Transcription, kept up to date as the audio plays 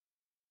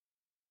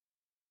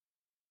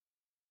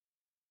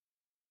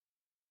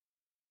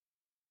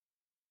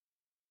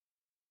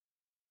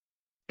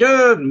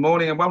Good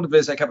morning and welcome to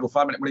VSA Capital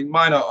 5-Minute Morning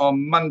Miner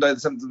on Monday, the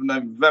 7th of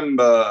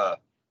November.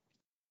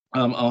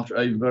 After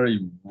a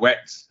very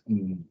wet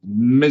and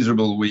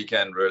miserable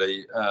weekend,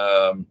 really.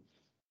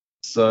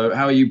 So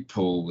how are you,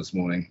 Paul, this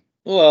morning?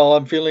 Well,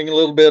 I'm feeling a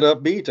little bit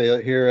upbeat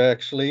here,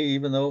 actually,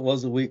 even though it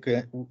was a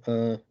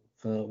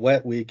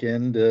wet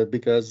weekend,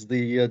 because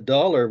the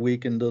dollar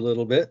weakened a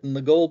little bit and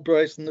the gold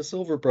price and the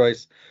silver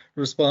price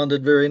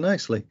responded very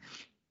nicely.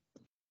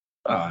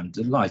 I'm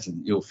delighted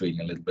that you're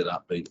feeling a little bit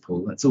upbeat,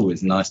 Paul. That's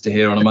always nice to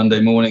hear on a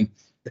Monday morning.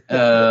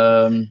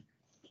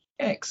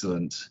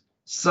 Excellent.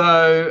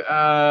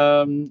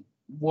 So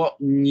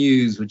what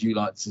news would you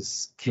like to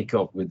kick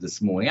off with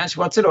this morning?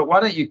 Actually, I'll tell you what,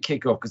 why don't you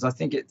kick off, because I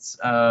think it's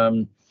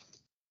one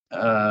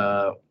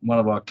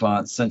of our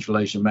clients, Central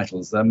Asian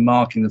Metals. They're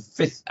marking the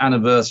 5th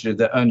anniversary of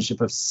their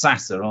ownership of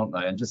Sasa, aren't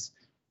they? And just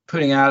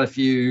putting out a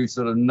few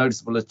sort of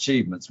noticeable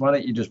achievements. Why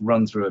don't you just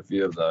run through a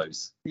few of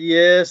those?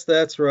 Yes,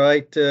 that's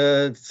right.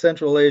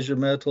 Central Asia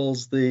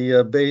Metals,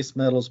 the base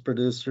metals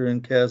producer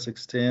in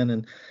Kazakhstan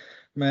and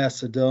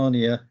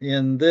Macedonia.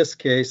 In this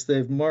case,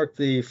 they've marked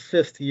the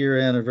 5th year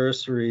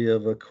anniversary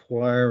of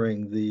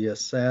acquiring the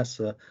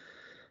Sasa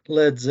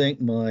lead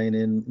zinc mine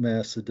in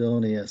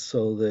Macedonia.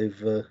 So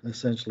they've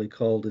essentially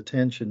called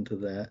attention to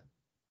that.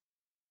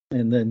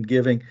 And then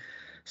giving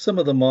some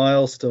of the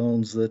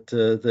milestones that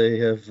they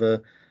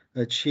have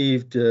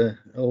achieved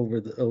over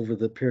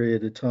the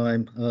period of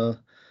time.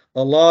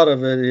 A lot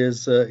of it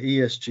is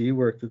ESG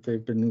work that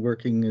they've been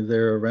working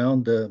there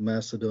around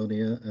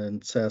Macedonia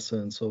and Sasa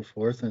and so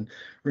forth. And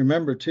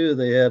remember, too,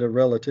 they had a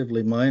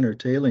relatively minor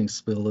tailings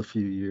spill a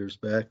few years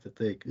back that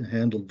they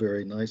handled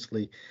very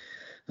nicely,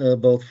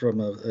 both from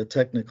a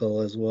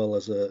technical as well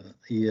as a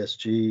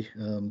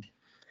ESG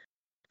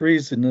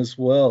reason as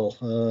well,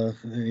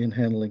 in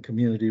handling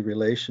community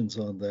relations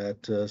on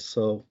that.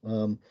 So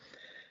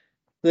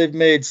they've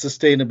made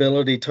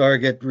sustainability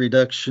target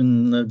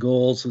reduction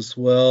goals as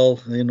well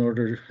in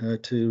order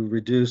to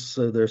reduce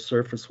their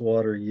surface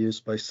water use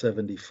by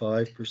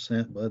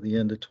 75% by the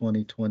end of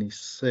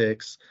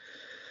 2026.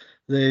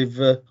 They've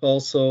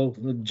also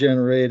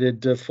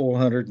generated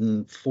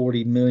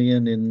 440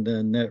 million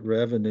in net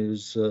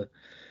revenues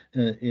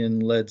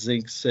in lead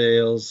zinc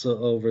sales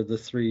over the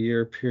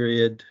 3-year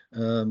period.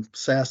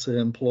 Sasa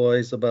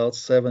employs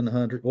about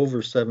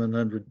over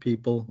 700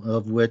 people,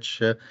 of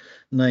which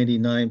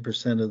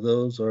 99% of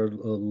those are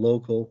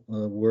local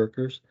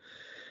workers.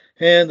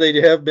 And they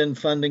have been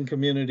funding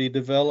community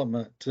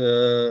development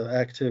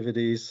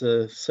activities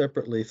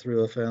separately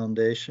through a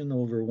foundation,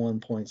 over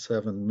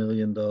 $1.7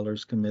 million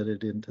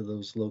committed into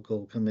those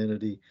local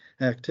community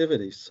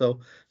activities. So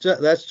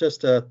that's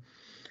just a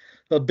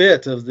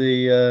bit of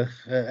the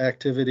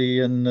activity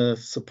and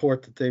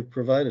support that they've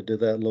provided to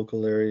that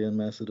local area in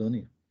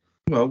Macedonia.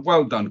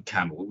 Well done,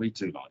 Camel. We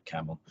do like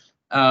Camel.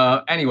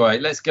 Anyway,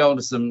 let's go on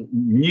to some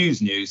news,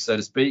 so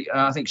to speak.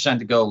 I think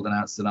Shanta Gold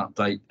announced an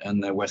update on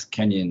their West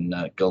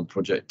Kenyan gold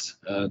project.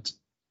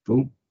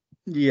 Paul?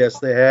 Yes,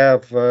 they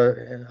have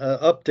an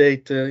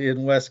update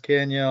in West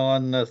Kenya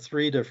on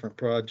 3 different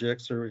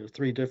projects, or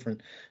 3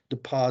 different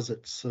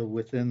deposits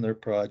within their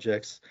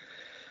projects.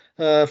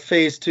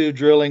 Phase 2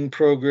 drilling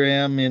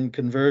program in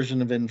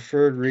conversion of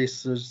inferred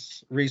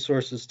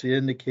resources to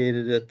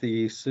indicated at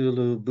the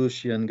Sulu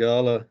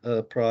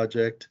Bushiangala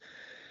project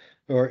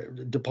or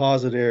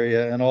deposit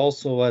area, and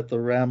also at the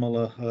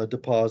Ramala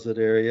deposit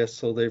area.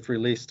 So they've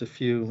released a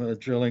few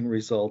drilling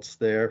results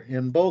there.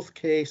 In both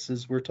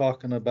cases, we're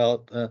talking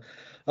about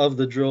of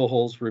the drill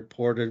holes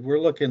reported, we're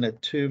looking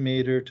at 2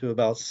 meter to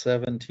about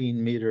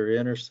 17 meter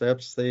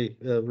intercepts they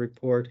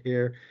report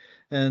here.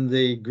 And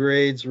the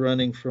grades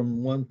running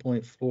from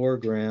 1.4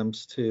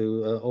 grams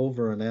to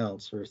over an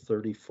ounce, or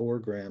 34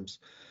 grams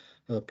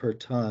per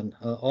ton.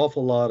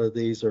 Awful lot of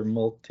these are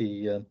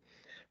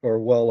or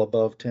well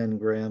above 10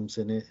 grams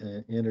in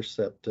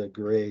intercept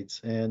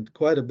grades, and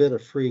quite a bit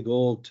of free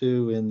gold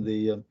too in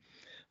the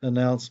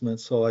announcement.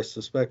 So I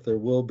suspect there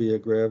will be a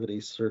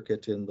gravity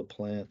circuit in the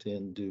plant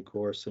in due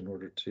course in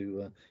order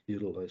to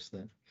utilize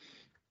that.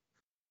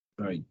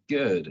 Very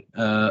good.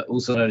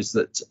 Also noticed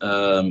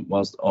that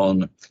whilst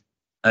on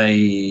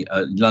a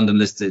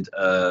London-listed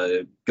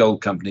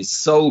gold company,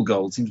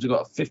 SolGold seems to have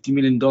got a $50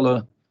 million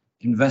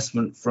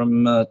investment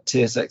from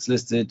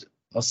TSX-listed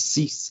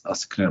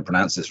Osisko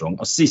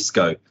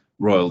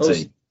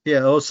Royalty.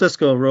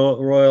 Osisko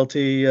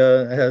Royalty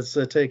has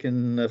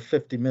taken a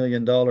 $50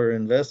 million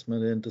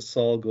investment into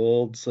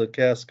SolGold's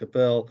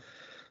Cascabel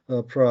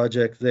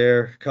project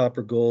there,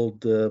 copper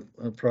gold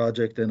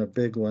project, and a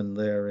big one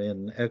there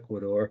in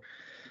Ecuador.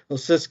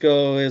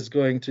 Osisko is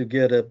going to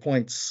get a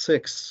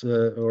 0.6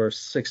 or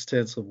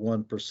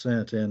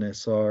 0.6%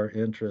 NSR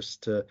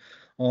interest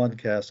on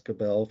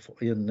Cascabel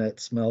in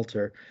net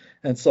smelter,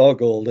 and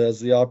SolGold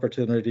has the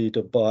opportunity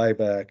to buy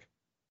back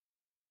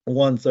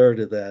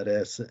 1/3 of that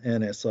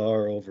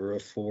NSR over a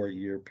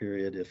 4-year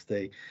period if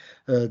they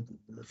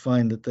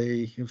find it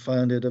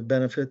a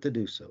benefit to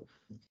do so.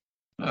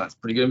 That's a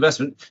pretty good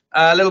investment.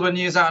 A little bit of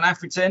news out on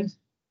Afritin.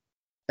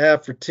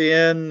 half for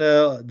tin.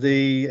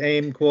 The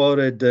AIM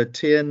quoted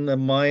tin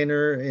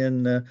miner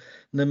in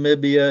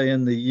Namibia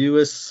in the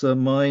US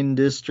mine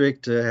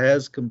district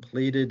has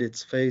completed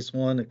its phase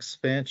 1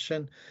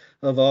 expansion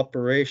of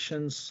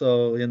operations.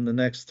 So in the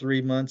next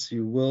 3 months,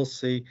 you will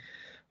see,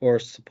 or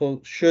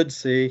should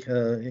see,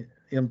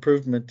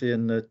 improvement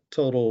in the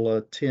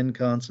total tin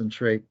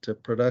concentrate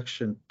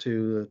production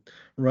to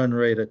run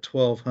rate at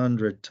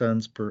 1,200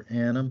 tons per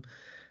annum.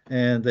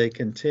 And they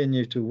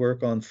continue to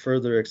work on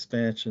further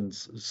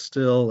expansions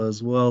still,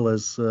 as well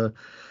as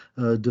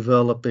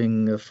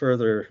developing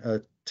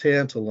further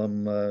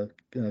tantalum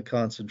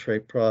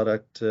concentrate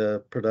product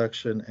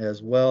production,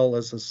 as well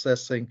as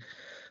assessing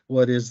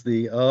what is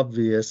the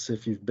obvious,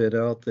 if you've been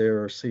out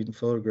there or seen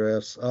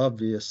photographs,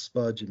 obvious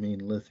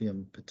spodumene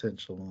lithium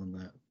potential on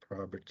that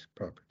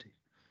property.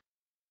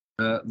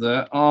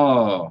 There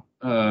are,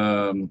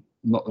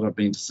 not that I've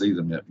been to see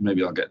them yet.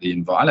 Maybe I'll get the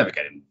invite. I never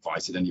get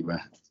invited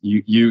anywhere.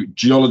 You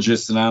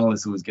geologists and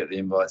analysts always get the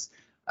invites.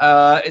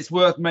 It's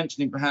worth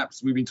mentioning,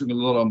 perhaps, we've been talking a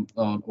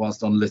lot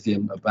whilst on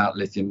lithium, about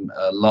lithium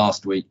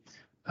last week.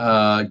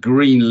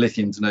 Green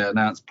Lithium today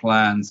announced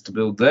plans to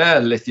build their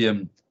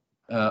lithium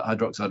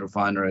hydroxide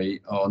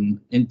refinery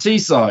in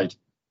Teesside,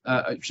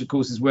 which of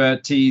course is where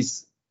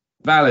Tees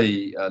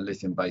Valley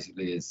Lithium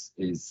basically is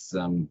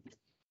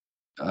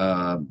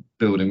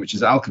building, which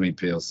is Alchemy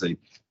PLC.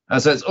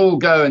 So it's all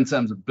go in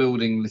terms of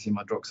building lithium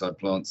hydroxide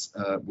plants.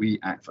 We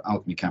act for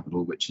Alchemy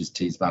Capital, which is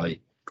Tees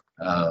Valley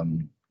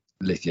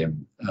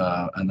Lithium,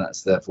 and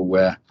that's therefore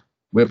where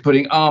we're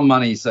putting our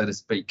money, so to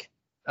speak.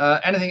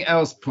 Anything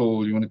else,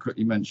 Paul, you want to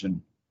quickly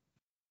mention?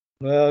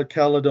 Well,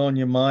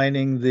 Caledonia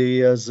Mining,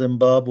 the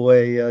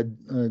Zimbabwe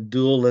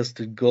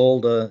dual-listed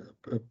gold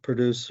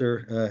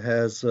producer,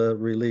 has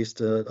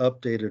released an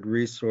updated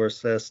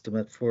resource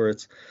estimate for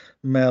its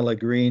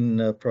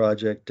Malagreen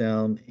project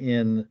down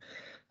in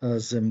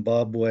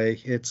Zimbabwe.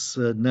 It's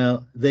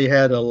now, they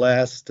had a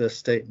last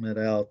statement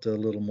out a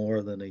little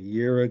more than a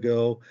year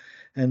ago,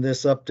 and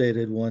this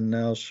updated one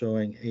now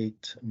showing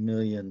 8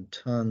 million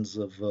tons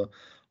of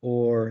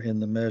ore in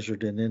the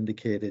measured and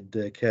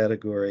indicated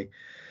category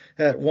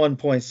at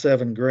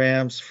 1.7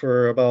 grams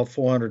for about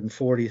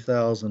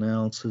 440,000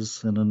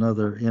 ounces, and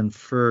another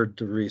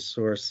inferred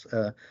resource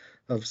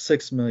of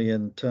 6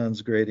 million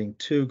tons grading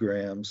 2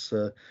 grams.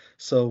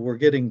 So we're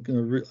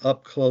getting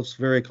up close,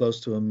 very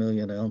close to 1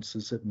 million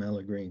ounces at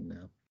Malagreen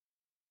now.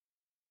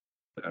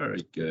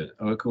 Very good.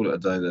 I'll call it a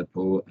day there,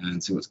 Paul,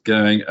 and see what's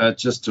going.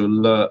 Just to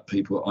alert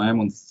people, I am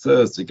on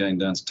Thursday going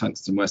down to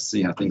Tungsten West,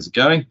 see how things are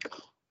going.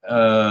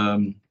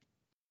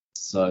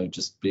 So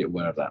just be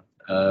aware of that.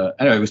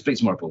 Anyway, we'll speak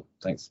tomorrow, Paul.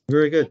 Thanks.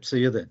 Very good. See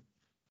you then.